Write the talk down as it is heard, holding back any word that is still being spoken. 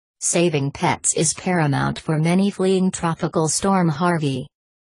Saving pets is paramount for many fleeing Tropical Storm Harvey.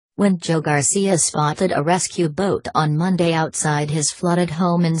 When Joe Garcia spotted a rescue boat on Monday outside his flooded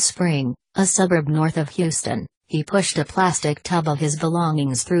home in Spring, a suburb north of Houston, he pushed a plastic tub of his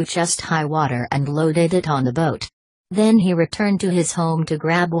belongings through chest-high water and loaded it on the boat. Then he returned to his home to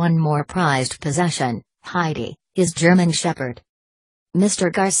grab one more prized possession, Heidi, his German shepherd.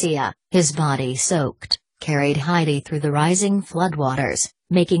 Mr. Garcia, his body soaked, carried Heidi through the rising floodwaters,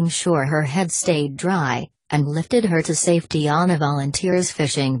 making sure her head stayed dry, and lifted her to safety on a volunteer's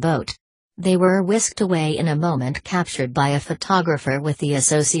fishing boat. They were whisked away in a moment captured by a photographer with the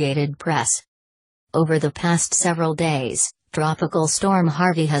Associated Press. Over the past several days, Tropical Storm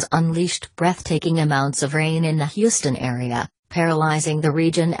Harvey has unleashed breathtaking amounts of rain in the Houston area, paralyzing the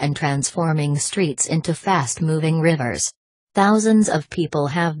region and transforming streets into fast-moving rivers. Thousands of people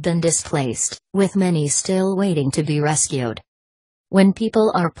have been displaced, with many still waiting to be rescued. When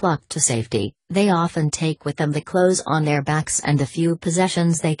people are plucked to safety, they often take with them the clothes on their backs and the few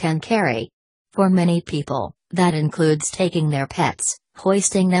possessions they can carry. For many people, that includes taking their pets,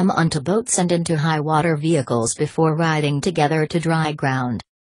 hoisting them onto boats and into high-water vehicles before riding together to dry ground.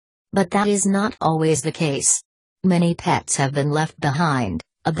 But that is not always the case. Many pets have been left behind,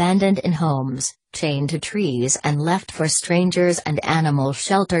 abandoned in homes, chained to trees and left for strangers and animal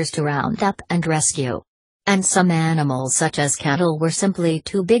shelters to round up and rescue. And some animals such as cattle were simply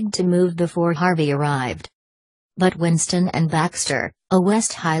too big to move before Harvey arrived. But Winston and Baxter, a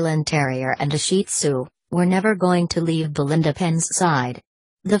West Highland Terrier and a Shih Tzu, were never going to leave Belinda Penn's side.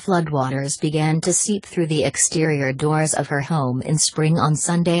 The floodwaters began to seep through the exterior doors of her home in Spring on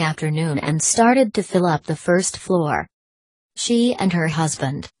Sunday afternoon and started to fill up the first floor. She and her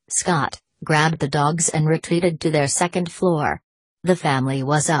husband, Scott, grabbed the dogs and retreated to their second floor. The family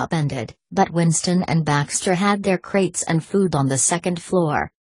was upended, but Winston and Baxter had their crates and food on the second floor.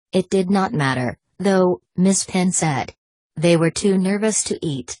 It did not matter, though, Miss Penn said. They were too nervous to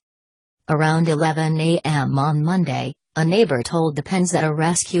eat. Around 11 a.m. on Monday, a neighbor told the Penns that a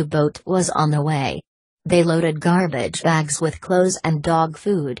rescue boat was on the way. They loaded garbage bags with clothes and dog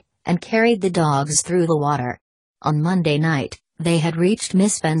food, and carried the dogs through the water. On Monday night, they had reached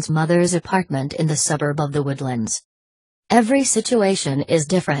Miss Penn's mother's apartment in the suburb of the Woodlands. Every situation is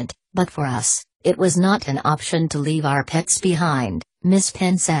different, but for us, it was not an option to leave our pets behind, Miss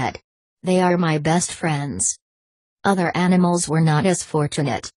Penn said. They are my best friends. Other animals were not as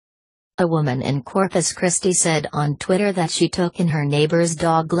fortunate. A woman in Corpus Christi said on Twitter that she took in her neighbor's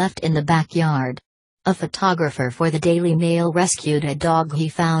dog left in the backyard. A photographer for the Daily Mail rescued a dog he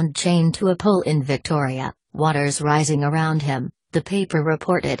found chained to a pole in Victoria, waters rising around him, the paper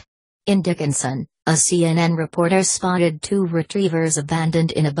reported. In Dickinson, a CNN reporter spotted two retrievers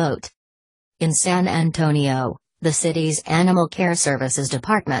abandoned in a boat. In San Antonio, the city's Animal Care Services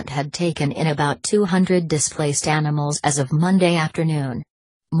Department had taken in about 200 displaced animals as of Monday afternoon.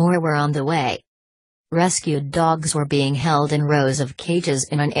 More were on the way. Rescued dogs were being held in rows of cages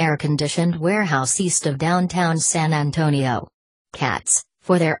in an air-conditioned warehouse east of downtown San Antonio. Cats,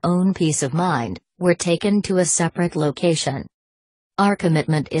 for their own peace of mind, were taken to a separate location. Our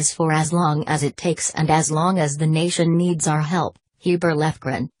commitment is for as long as it takes and as long as the nation needs our help, Heber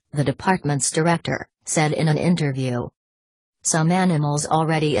Lefgren, the department's director, said in an interview. Some animals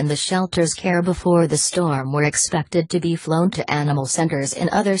already in the shelter's care before the storm were expected to be flown to animal centers in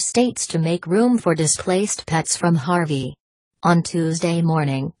other states to make room for displaced pets from Harvey. On Tuesday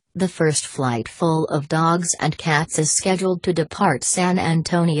morning, the first flight full of dogs and cats is scheduled to depart San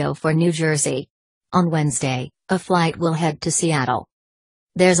Antonio for New Jersey. On Wednesday, a flight will head to Seattle.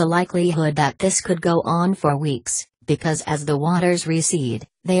 There's a likelihood that this could go on for weeks, because as the waters recede,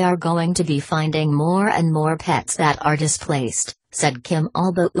 they are going to be finding more and more pets that are displaced, said Kim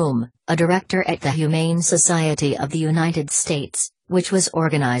Alba, a director at the Humane Society of the United States, which was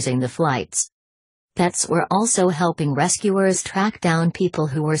organizing the flights. Pets were also helping rescuers track down people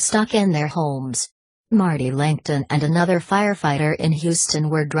who were stuck in their homes. Marty Langton and another firefighter in Houston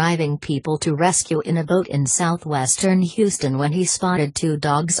were driving people to rescue in a boat in southwestern Houston when he spotted two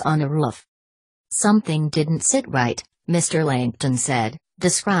dogs on a roof. Something didn't sit right, Mr. Langton said,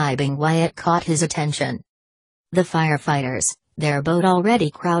 describing why it caught his attention. The firefighters, their boat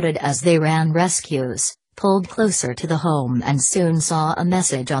already crowded as they ran rescues, pulled closer to the home and soon saw a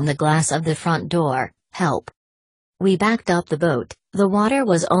message on the glass of the front door, "Help." We backed up the boat. The water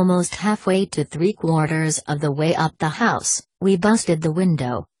was almost halfway to 3/4 of the way up the house. We busted the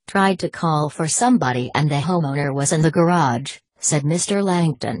window, tried to call for somebody, and the homeowner was in the garage, said Mr.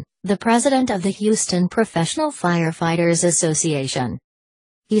 Langton, the president of the Houston Professional Firefighters Association.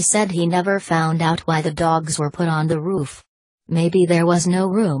 He said he never found out why the dogs were put on the roof. Maybe there was no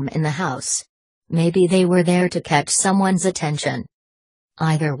room in the house. Maybe they were there to catch someone's attention.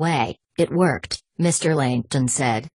 Either way, it worked, Mr. Langton said.